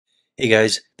Hey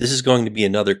guys, this is going to be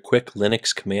another quick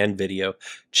Linux command video.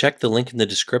 Check the link in the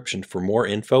description for more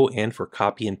info and for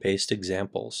copy and paste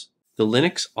examples. The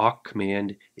Linux awk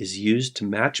command is used to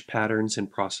match patterns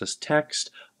and process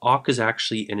text. Awk is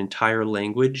actually an entire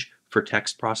language for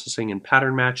text processing and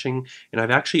pattern matching, and I've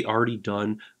actually already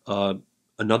done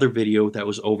another video that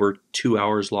was over 2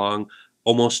 hours long,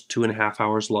 almost 2.5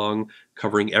 hours long,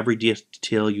 covering every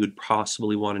detail you would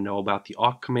possibly want to know about the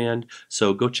awk command.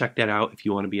 So go check that out if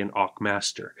you want to be an awk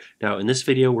master. Now in this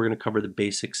video we're going to cover the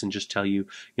basics and just tell you,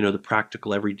 the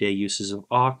practical everyday uses of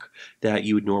awk that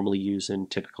you would normally use in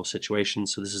typical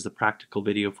situations. So this is the practical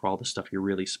video for all the stuff you're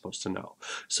really supposed to know.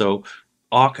 So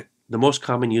awk, the most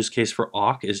common use case for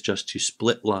awk is just to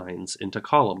split lines into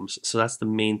columns. So that's the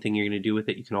main thing you're going to do with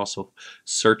it. You can also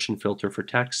search and filter for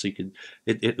text. So you could,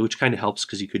 which kind of helps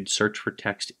because you could search for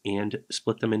text and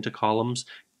split them into columns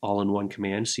all in one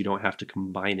command, so you don't have to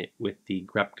combine it with the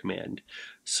grep command.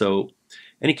 So,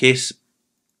 in any case,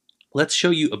 let's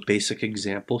show you a basic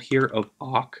example here of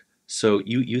awk. So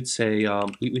you'd say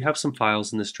we have some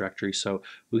files in this directory. So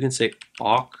we can say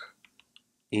awk,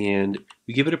 and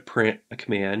we give it a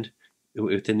command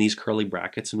within these curly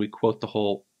brackets, and we quote the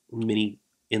whole mini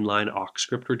inline awk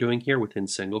script we're doing here within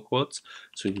single quotes.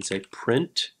 So we can say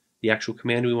print, the actual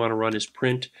command we want to run is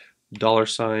print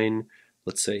 $,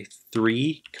 let's say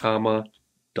 3, comma,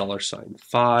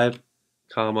 $5,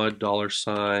 comma,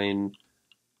 $7,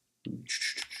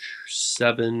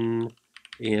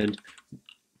 and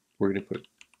we're going to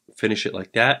finish it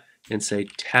like that and say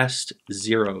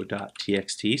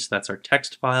test0.txt. So that's our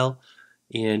text file,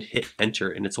 and hit enter,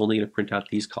 and it's only going to print out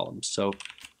these columns. So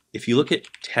if you look at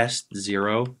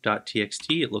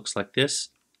test0.txt, it looks like this.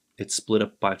 It's split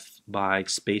up by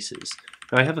spaces.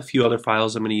 Now I have a few other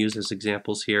files I'm going to use as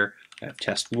examples here. I have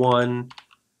test1,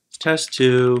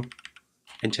 test2,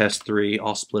 and test3,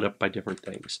 all split up by different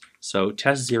things. So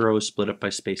test0 is split up by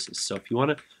spaces. So if you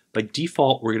want to, by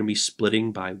default, we're going to be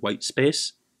splitting by white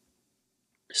space.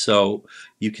 So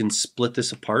you can split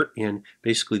this apart, and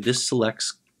basically this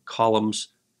selects columns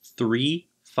 3,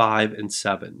 5, and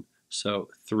 7. So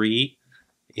 3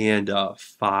 and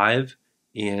 5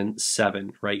 and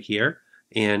 7 right here.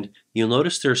 And you'll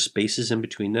notice there are spaces in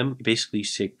between them. Basically you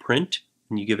say print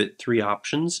and you give it 3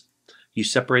 options. You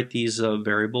separate these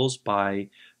variables by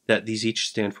that these each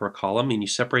stand for a column, and you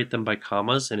separate them by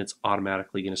commas, and it's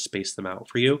automatically going to space them out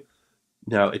for you.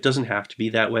 Now it doesn't have to be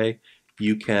that way.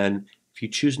 You can, if you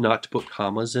choose not to put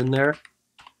commas in there,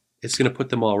 it's going to put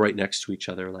them all right next to each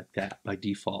other like that by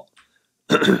default.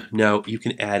 Now you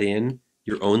can add in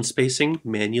your own spacing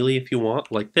manually if you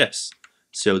want, like this.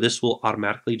 So this will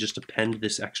automatically just append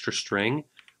this extra string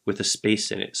with a space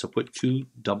in it. So put 2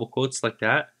 double quotes like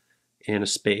that and a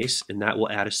space, and that will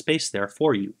add a space there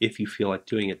for you if you feel like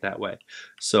doing it that way.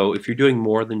 So if you're doing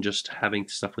more than just having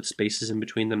stuff with spaces in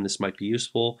between them, this might be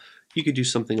useful. You could do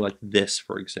something like this,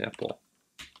 for example.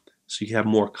 So you have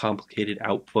more complicated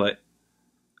output.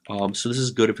 So this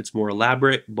is good if it's more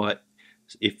elaborate, but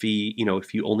if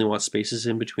you only want spaces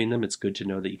in between them, it's good to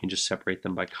know that you can just separate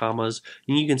them by commas.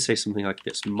 And you can say something like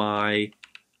this: my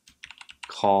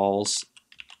calls,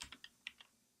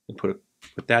 and put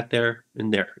that there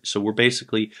and there. So we're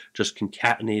basically just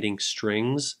concatenating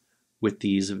strings with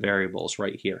these variables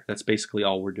right here. That's basically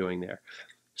all we're doing there.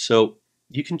 So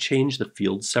you can change the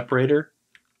field separator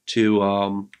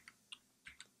to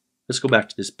let's go back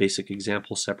to this basic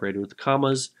example separated with the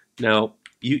commas. Now,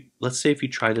 let's say if you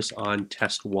try this on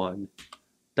test1,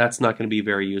 that's not going to be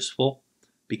very useful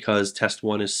because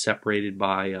test1 is separated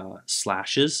by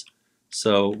slashes.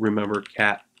 So remember,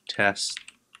 cat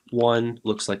test1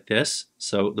 looks like this.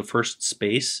 So the first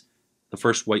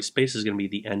white space is going to be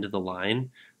the end of the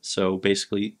line. So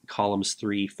basically columns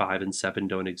 3, 5, and 7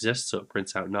 don't exist, so it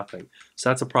prints out nothing. So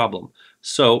that's a problem.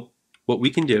 So what we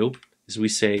can do is we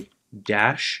say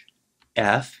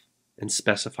 -F and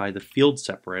specify the field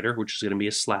separator, which is going to be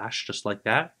a slash, just like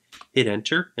that. Hit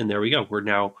enter, and there we go. We're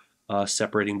now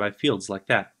separating by fields like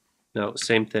that. Now,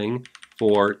 same thing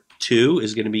for 2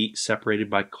 is going to be separated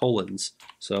by colons.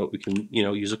 So we can,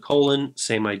 use a colon,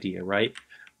 same idea, right?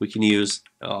 We can use,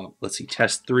 let's see,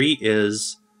 test3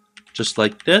 is just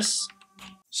like this.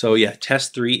 So yeah,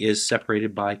 test3 is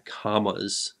separated by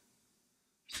commas.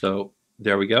 So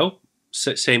there we go.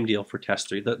 Same deal for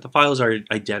test3. The files are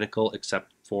identical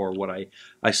except for what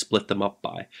I split them up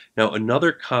by. Now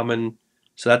another common,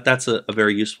 so that's a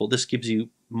very useful, this gives you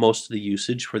most of the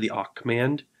usage for the awk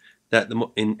command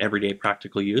in everyday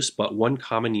practical use, but one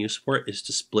common use for it is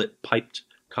to split piped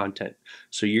content.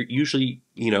 So you're usually,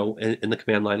 in the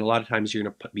command line, a lot of times you're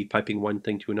going to be piping one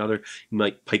thing to another. You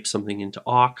might pipe something into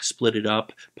awk, split it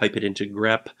up, pipe it into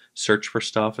grep, search for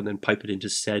stuff, and then pipe it into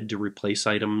sed to replace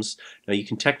items. Now you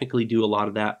can technically do a lot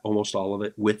of that, almost all of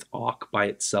it, with awk by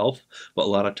itself, but a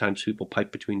lot of times people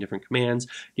pipe between different commands.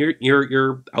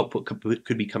 Your output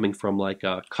could be coming from like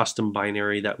a custom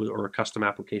binary or a custom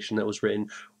application that was written,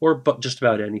 or just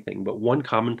about anything. But one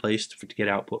common place to get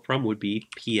output from would be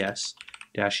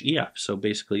PS-EF. So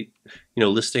basically,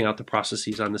 listing out the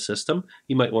processes on the system,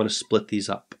 you might want to split these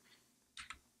up.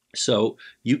 So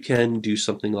you can do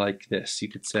something like this. You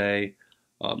could say,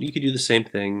 you could do the same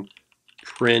thing,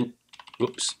 print,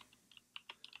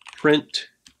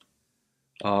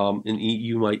 and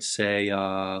you might say,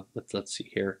 let's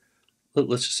see here,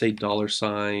 let's just say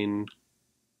 $3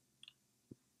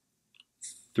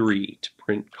 to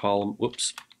print column,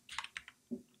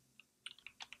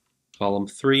 column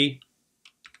 3,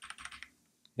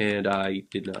 and I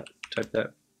did not type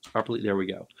that properly. There we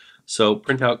go. So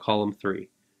print out column 3,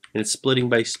 and it's splitting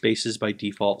by spaces by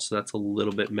default, so that's a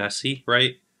little bit messy,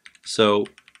 right? So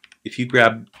if you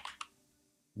grab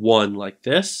one like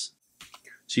this,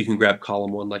 so you can grab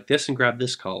column 1 like this and grab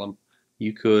this column.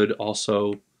 You could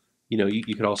also,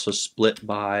 you could also split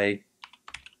by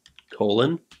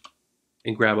colon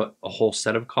and grab a whole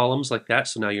set of columns like that.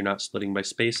 So now you're not splitting by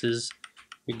spaces.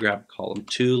 You grab column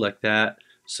 2 like that.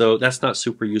 So that's not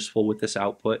super useful with this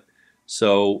output.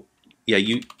 So yeah,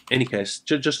 any case,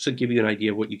 just to give you an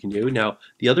idea of what you can do. Now,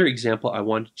 the other example I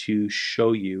wanted to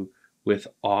show you with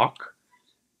awk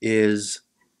is,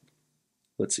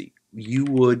 let's see, you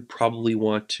would probably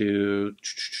want to,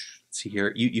 let's see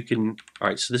here, you can, all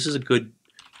right, so this is a good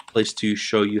place to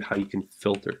show you how you can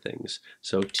filter things.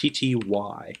 So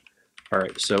TTY, all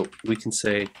right, so we can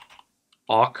say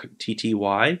awk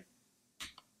TTY,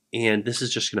 and this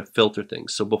is just going to filter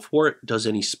things. So before it does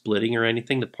any splitting or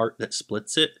anything, the part that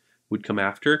splits it would come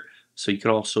after. So you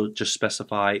can also just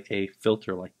specify a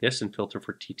filter like this and filter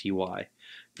for TTY.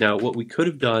 Now what we could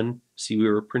have done, see, we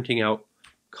were printing out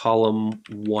column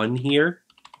 1 here.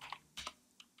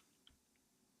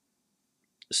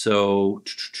 So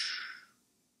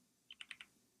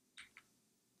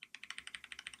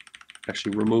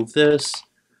actually remove this,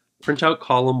 print out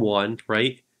column 1,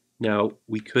 right? Now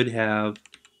we could have,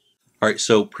 all right,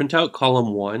 so print out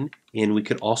column 1, and we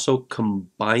could also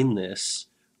combine this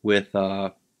with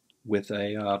a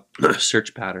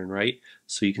search pattern, right?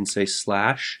 So you can say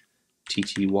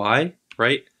 /TTY,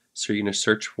 right? So you're going to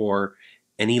search for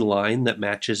any line that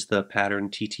matches the pattern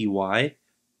TTY,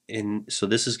 and so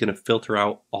this is going to filter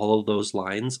out all of those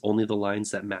lines, only the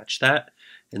lines that match that,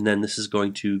 and then this is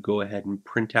going to go ahead and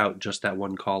print out just that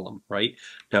one column, right?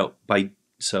 Now,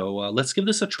 let's give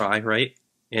this a try, right?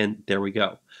 And there we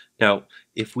go. Now,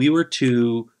 if we were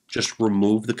to just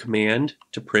remove the command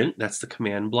to print, that's the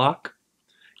command block,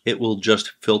 it will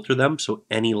just filter them, so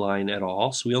any line at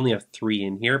all. So we only have 3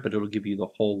 in here, but it'll give you the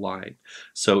whole line.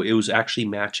 So it was actually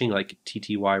matching like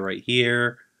TTY right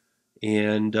here,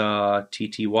 and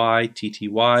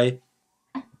TTY.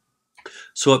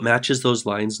 So it matches those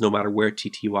lines no matter where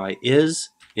TTY is.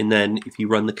 And then if you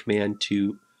run the command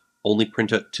to only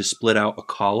to split out a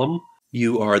column,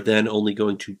 you are then only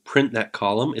going to print that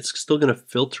column. It's still going to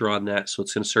filter on that, so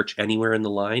it's going to search anywhere in the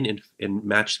line and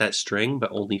match that string,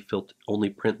 but only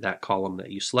print that column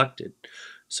that you selected.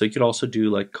 So you could also do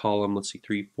like column, let's see,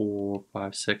 3, 4,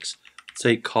 5, 6,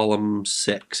 say column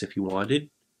 6 if you wanted,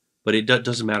 but it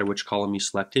doesn't matter which column you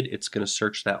selected, it's going to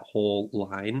search that whole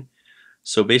line.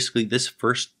 So basically this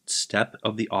first step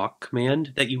of the awk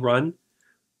command that you run,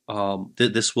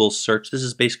 this will search, this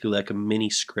is basically like a mini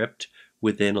script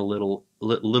within a little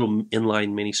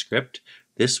inline mini script.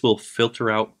 This will filters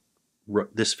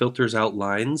out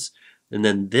lines, and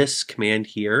then this command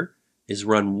here is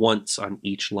run once on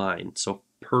each line. So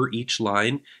per each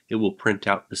line, it will print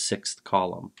out the 6th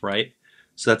column, right?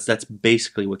 So that's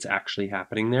basically what's actually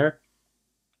happening there.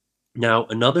 Now,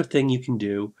 another thing you can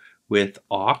do with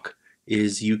awk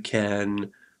is you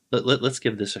can, let's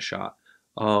give this a shot.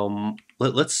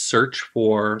 Let's search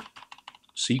for,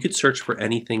 so you could search for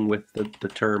anything with the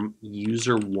term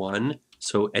user1.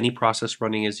 So any process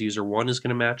running as user1 is going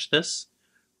to match this,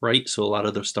 right? So a lot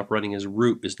of the stuff running as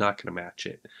root is not going to match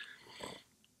it.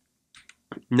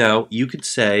 Now you could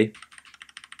say,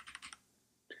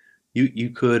 you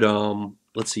could,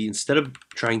 let's see, instead of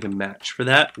trying to match for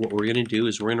that, what we're going to do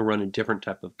is we're going to run a different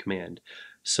type of command.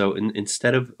 So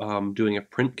instead of doing a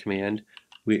print command,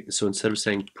 so instead of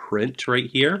saying print right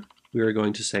here, we are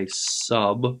going to say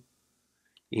sub,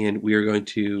 and we are going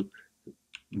to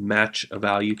match a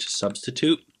value to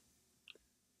substitute.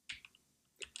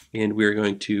 and we're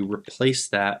going to replace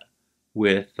that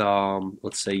with,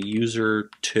 let's say,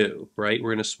 user2, right?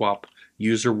 We're going to swap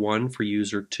user1 for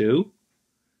user2,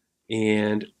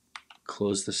 and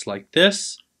close this like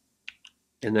this,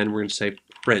 and then we're going to say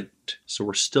print. So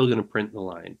we're still going to print the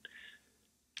line.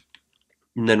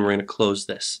 And then we're going to close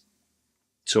this.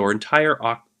 So our entire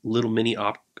little mini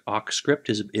awk script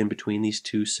is in between these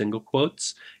two single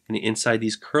quotes, and inside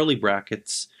these curly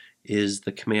brackets is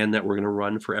the command that we're going to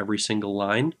run for every single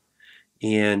line.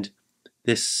 And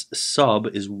this sub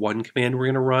is one command we're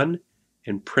going to run,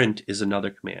 and print is another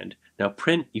command. Now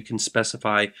print, you can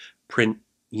specify print,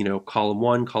 column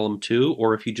 1, column 2,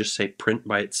 or if you just say print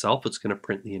by itself, it's going to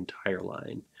print the entire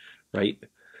line, right?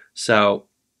 So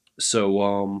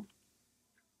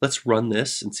let's run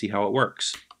this and see how it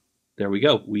works. There we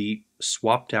go. We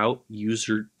swapped out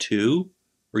user2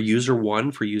 or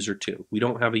user1 for user2. We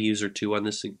don't have a user2 on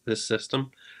this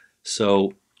system,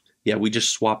 so yeah, we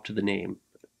just swapped the name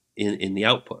in the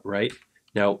output, right?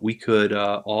 Now we could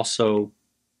also,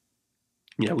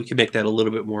 we could make that a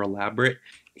little bit more elaborate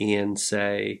and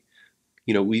say,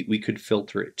 we could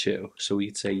filter it too. So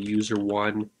we'd say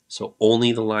user1, so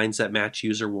only the lines that match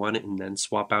user1, and then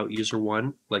swap out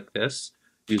user1 like this,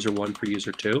 user1 for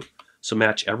user2. So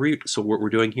so what we're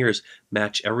doing here is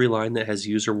match every line that has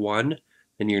user1,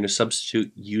 and you're going to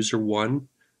substitute user2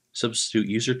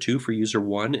 for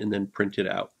user1, and then print it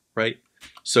out, right?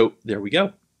 So there we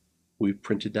go. We've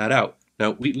printed that out.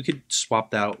 Now we could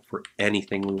swap that out for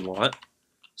anything we want.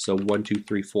 So 1, 2,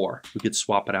 3, 4. We could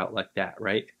swap it out like that,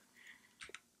 right?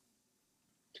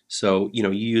 So you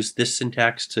use this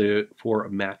syntax for a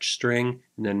match string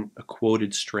and then a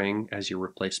quoted string as your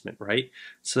replacement, right?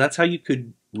 So that's how you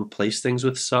could replace things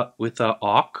with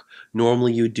awk.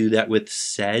 Normally you would do that with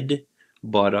sed,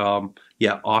 but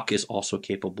yeah, awk is also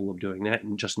capable of doing that.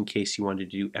 And just in case you wanted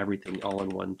to do everything all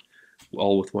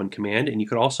with one command, and you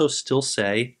could also still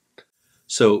say,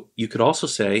 so you could also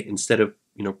say, instead of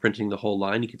printing the whole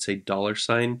line, you could say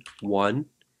 $1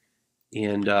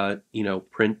 and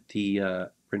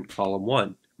print column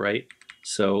 1, right?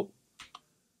 So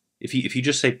if you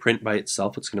just say print by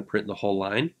itself, it's going to print the whole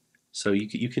line. So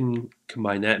you can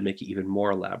combine that and make it even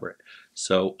more elaborate.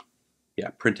 So yeah,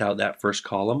 print out that first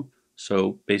column.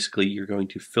 So basically you're going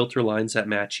to filter lines that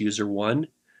match user1,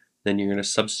 then you're going to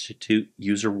substitute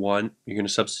user1, you're going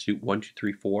to substitute 1, 2,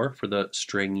 3, 4 for the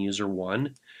string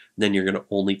user1, then you're going to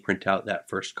only print out that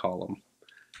first column.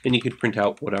 And you could print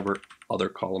out whatever other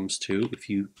columns too if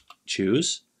you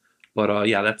choose. But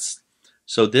yeah,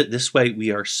 so this way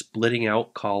we are splitting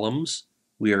out columns,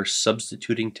 we are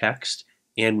substituting text,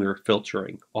 and we are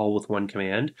filtering all with one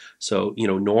command. So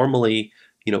normally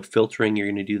filtering, you're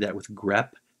going to do that with grep,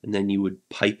 and then you would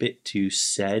pipe it to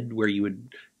sed, where you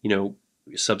would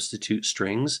substitute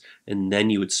strings, and then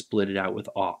you would split it out with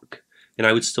awk. And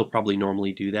I would still probably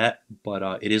normally do that,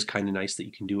 but it is kind of nice that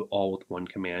you can do it all with one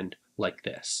command like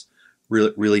this.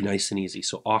 Really, really nice and easy.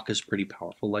 So awk is pretty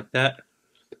powerful like that.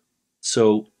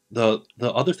 So the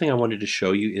other thing I wanted to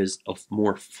show you is a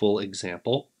more full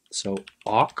example. So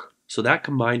awk, so that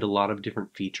combined a lot of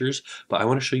different features, but I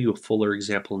want to show you a fuller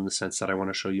example in the sense that I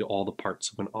want to show you all the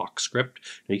parts of an awk script.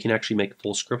 Now you can actually make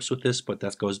full scripts with this, but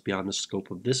that goes beyond the scope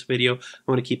of this video. I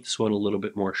want to keep this one a little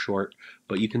bit more short,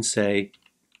 but you can say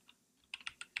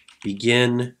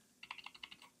begin.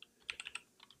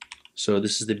 So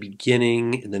this is the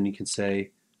beginning, and then you can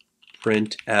say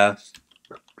printf,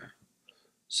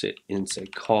 and say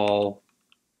call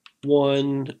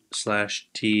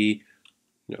 1/t,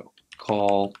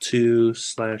 call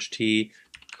 2/t,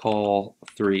 call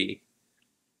 3,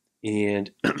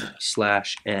 and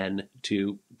 /n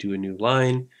to do a new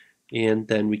line, and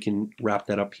then we can wrap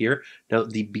that up here. Now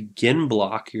the begin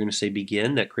block, you're going to say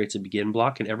begin, that creates a begin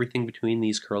block, and everything between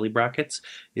these curly brackets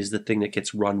is the thing that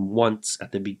gets run once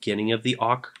at the beginning of the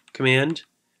awk command.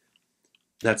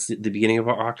 That's the beginning of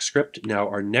our awk script. Now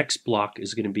our next block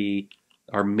is going to be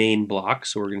our main block,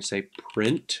 so we're going to say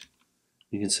print.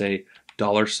 You can say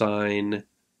 $,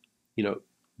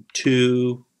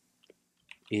 2,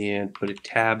 and put a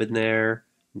tab in there,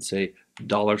 and say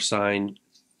 $3,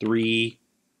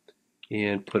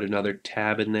 and put another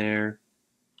tab in there,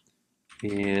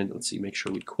 and let's see, make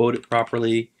sure we quote it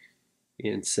properly,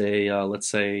 and say let's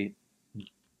say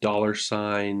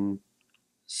 $7,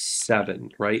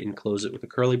 right, and close it with a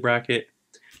curly bracket.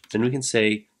 Then we can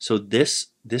say, so this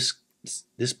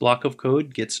block of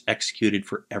code gets executed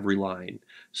for every line.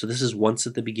 So this is once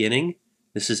at the beginning.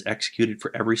 This is executed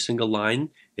for every single line.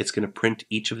 It's going to print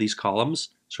each of these columns.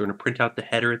 So we're going to print out the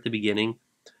header at the beginning,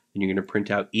 and you're going to print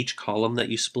out each column that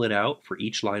you split out for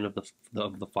each line of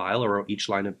the file, or each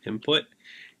line of input.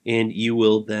 And you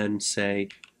will then say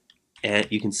and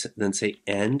you can then say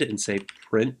end and say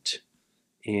print,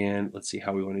 and let's see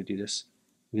how we want to do this.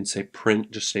 We can say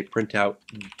print, just say print out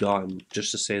done,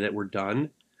 just to say that we're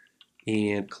done,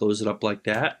 and close it up like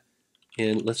that.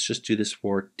 And let's just do this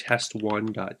for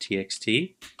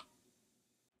test1.txt.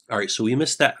 All right, so we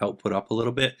missed that output up a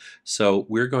little bit. So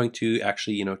we're going to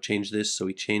actually, change this. So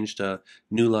we changed a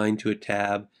new line to a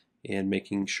tab and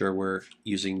making sure we're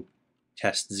using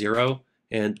test 0.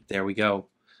 And there we go.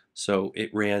 So it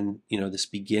ran, this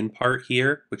begin part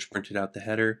here, which printed out the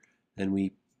header. Then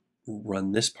we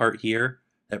run this part here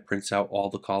that prints out all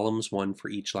the columns, one for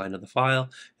each line of the file.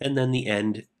 And then the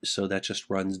end, so that just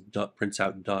prints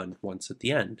out done once at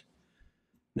the end.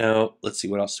 Now, let's see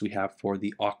what else we have for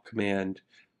the awk command.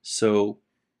 So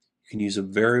you can use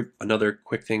another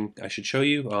quick thing I should show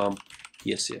you.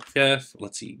 ESCFF,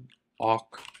 let's see,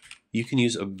 awk. You can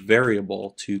use a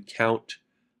variable to count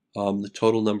the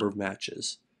total number of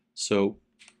matches. So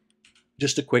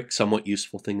just a quick, somewhat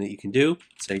useful thing that you can do.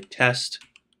 Say test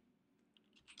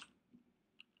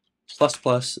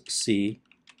 ++c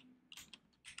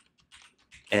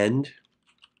end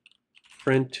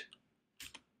print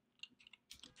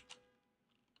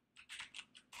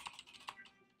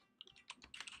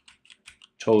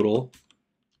total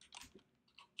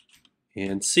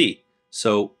and C.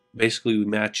 So basically we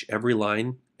match every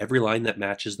line that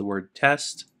matches the word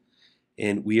test,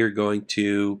 and we are going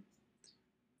to,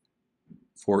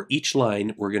 for each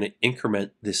line, we're going to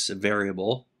increment this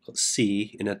variable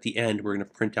C, and at the end we're going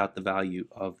to print out the value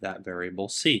of that variable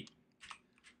C.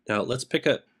 Now let's pick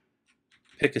a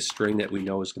string that we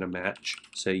know is going to match,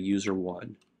 say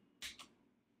user1.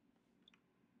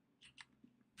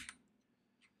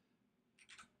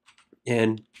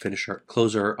 And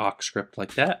close our awk script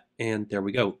like that, and there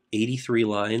we go. 83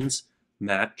 lines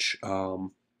match.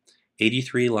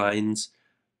 83 lines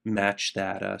match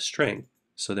that string.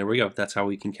 So there we go. That's how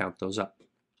we can count those up.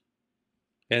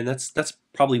 And that's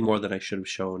probably more than I should have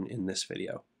shown in this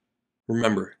video.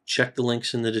 Remember, check the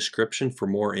links in the description for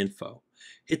more info.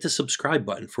 Hit the subscribe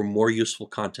button for more useful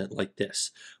content like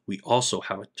this. We also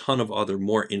have a ton of other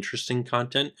more interesting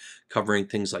content covering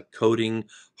things like coding,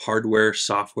 hardware,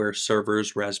 software,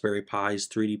 servers, Raspberry Pis,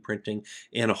 3D printing,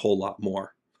 and a whole lot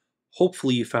more.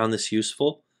 Hopefully you found this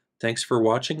useful. Thanks for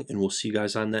watching, and we'll see you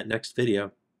guys on that next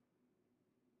video.